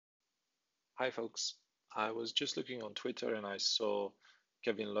Hi, folks. I was just looking on Twitter and I saw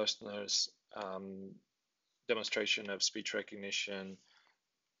Kevin Lerstner's demonstration of speech recognition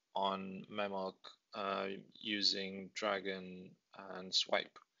on Memoc using Dragon and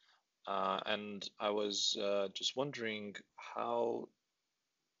Swype. And I was just wondering how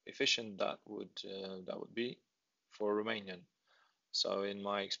efficient that would be for Romanian. So in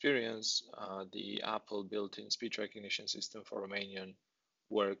my experience, the Apple built-in speech recognition system for Romanian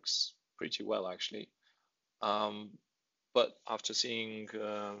works pretty well actually. Um, but after seeing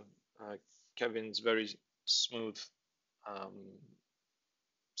Kevin's very smooth um,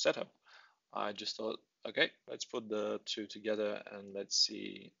 setup, I just thought, okay, let's put the two together and let's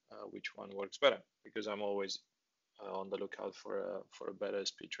see which one works better, because I'm always on the lookout for a better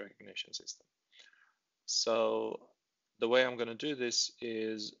speech recognition system. So the way I'm going to do this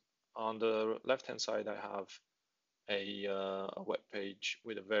is on the left-hand side, I have a web page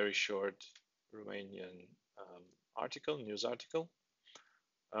with a very short Romanian news article.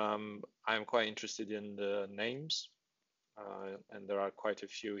 I'm quite interested in the names, and there are quite a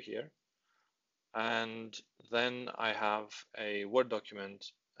few here. And then I have a Word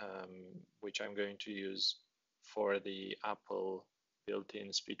document, which I'm going to use for the Apple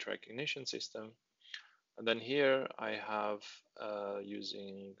built-in speech recognition system. And then here I have,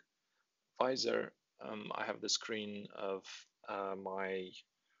 using Visor, I have the screen of my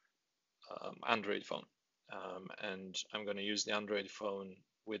Android phone. And I'm going to use the Android phone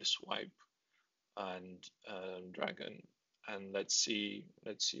with Swype and Dragon, and let's see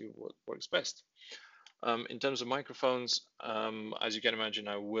what works best. In terms of microphones, as you can imagine,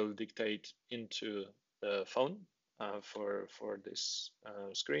 I will dictate into the phone for this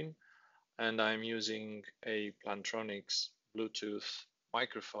screen, and I'm using a Plantronics Bluetooth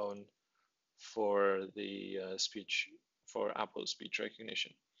microphone for the for Apple speech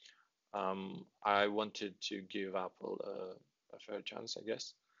recognition. I wanted to give Apple a fair chance, I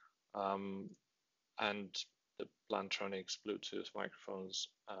guess. And the Plantronics Bluetooth microphones,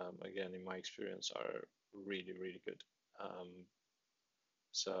 again, in my experience, are really, really good.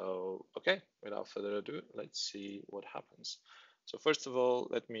 So, okay, without further ado, let's see what happens. So first of all,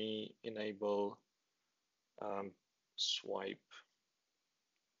 let me enable Swype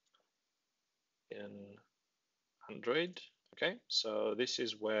in Android. Okay, so this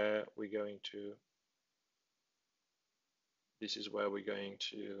is where we're going to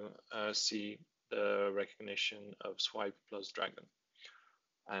see the recognition of Swype+Dragon.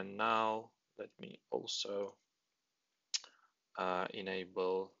 And now let me also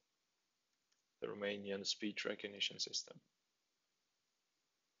enable the Romanian speech recognition system.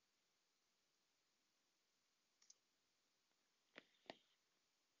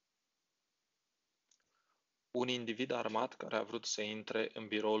 Un individ armat care a vrut să intre în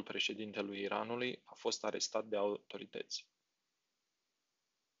biroul președintelui Iranului a fost arestat de autorități.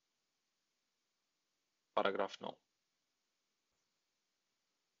 Paragraf 9.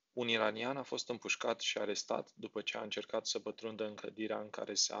 Un iranian a fost împușcat și arestat după ce a încercat să pătrundă în clădirea în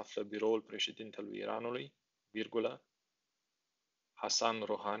care se află biroul președintelui Iranului, virgulă, Hassan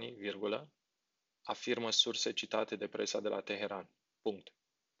Rouhani, virgulă, afirmă surse citate de presa de la Teheran. Punct.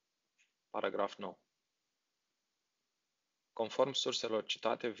 Paragraf 9. Conform surselor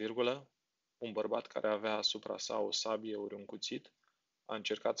citate, virgulă, un bărbat care avea asupra sa o sabie ori un cuțit a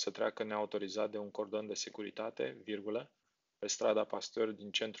încercat să treacă neautorizat de un cordon de securitate, virgulă, pe strada Pasteur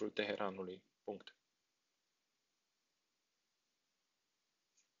din centrul Teheranului. Punct.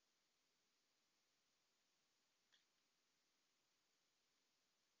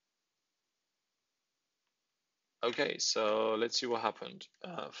 Okay, so let's see what happened.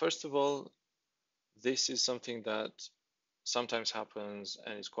 First of all, this is something that sometimes happens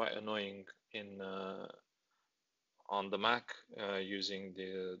and is quite annoying in on the Mac using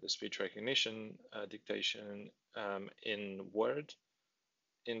the speech recognition dictation in Word,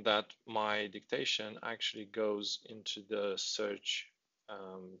 in that my dictation actually goes into the search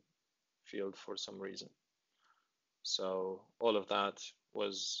field for some reason. So all of that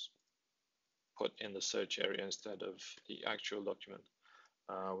was put in the search area instead of the actual document,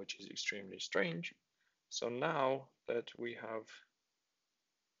 which is extremely strange. So now that we have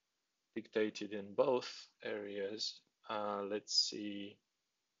dictated in both areas, let's see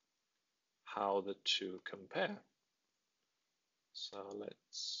how the two compare. So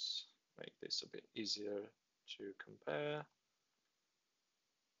let's make this a bit easier to compare.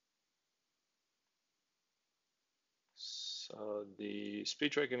 So the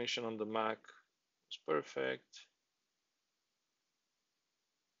speech recognition on the Mac was perfect,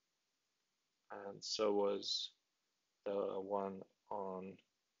 and so was the one on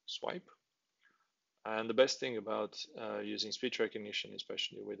Swype. And the best thing about using speech recognition,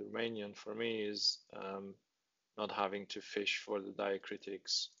 especially with Romanian, for me is not having to fish for the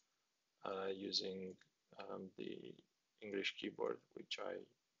diacritics using the English keyboard, which I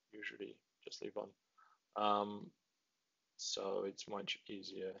usually just leave on. So it's much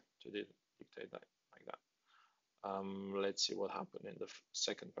easier to dictate that like that. Let's see what happened in the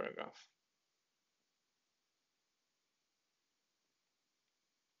second paragraph.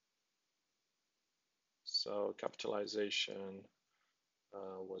 So capitalization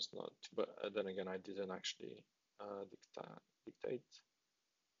was not, but then again, I didn't actually dictate.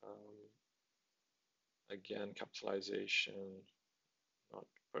 Again, capitalization not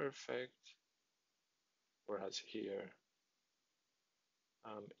perfect, whereas here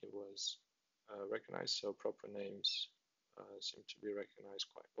it was recognized, so proper names seem to be recognized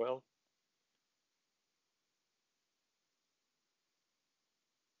quite well.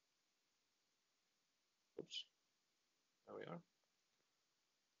 Oops, there we are.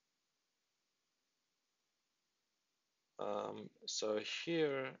 So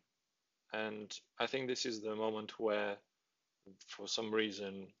here, and I think this is the moment where, for some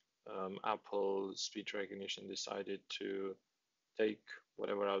reason, Apple speech recognition decided to take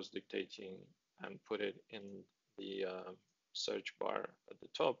whatever I was dictating and put it in the search bar at the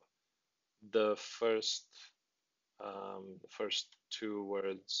top. The first two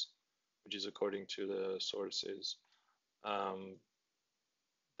words, which is according to the sources,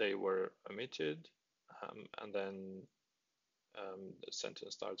 they were omitted, and then the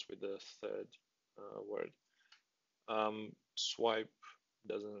sentence starts with the third word. Swype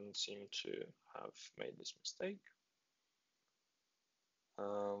doesn't seem to have made this mistake.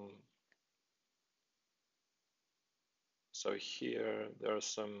 So here there are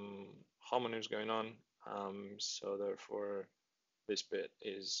some homonyms going on, so therefore this bit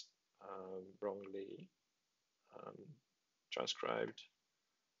is wrongly transcribed.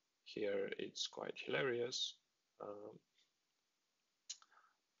 Here it's quite hilarious,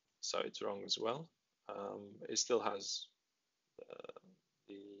 so it's wrong as well. It still has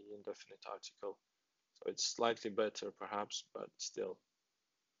the indefinite article, so it's slightly better perhaps, but still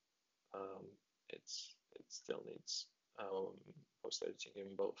it still needs post editing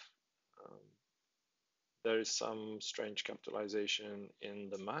in both. There is some strange capitalization in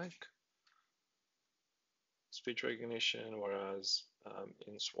the Mac speech recognition, whereas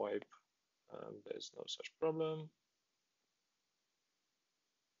in Swype there's no such problem.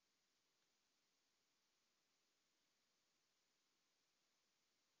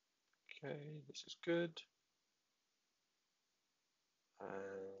 Okay, this is good.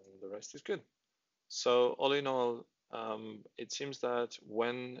 And the rest is good. So all in all, it seems that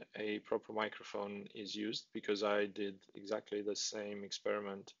when a proper microphone is used, because I did exactly the same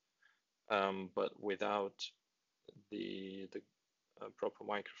experiment, but without the proper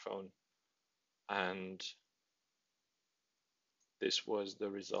microphone, and this was the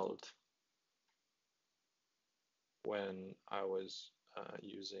result when I was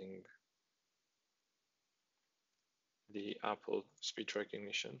using the Apple speech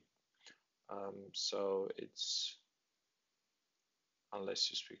recognition. So it's, unless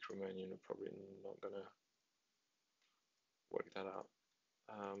you speak Romanian, you're probably not gonna work that out.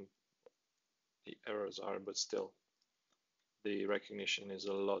 The errors are, but still, the recognition is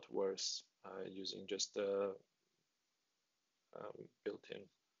a lot worse using just the built-in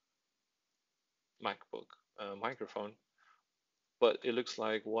MacBook microphone. But it looks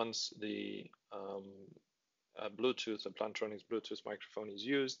like once the Bluetooth, the Plantronics Bluetooth microphone is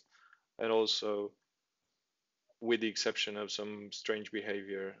used, and also with the exception of some strange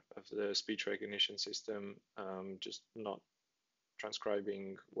behavior of the speech recognition system, just not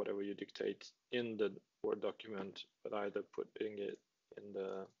transcribing whatever you dictate in the Word document, but either putting it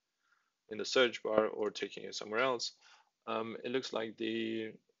in the search bar or taking it somewhere else. It looks like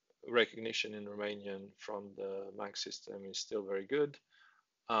the recognition in Romanian from the Mac system is still very good,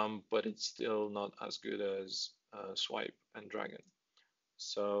 but it's still not as good as Swype+Dragon.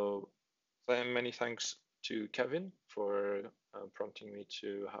 So many thanks to Kevin for prompting me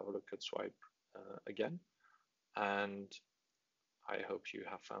to have a look at Swype again. And I hope you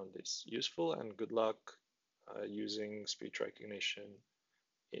have found this useful, and good luck using speech recognition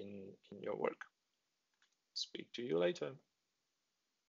in your work. Speak to you later.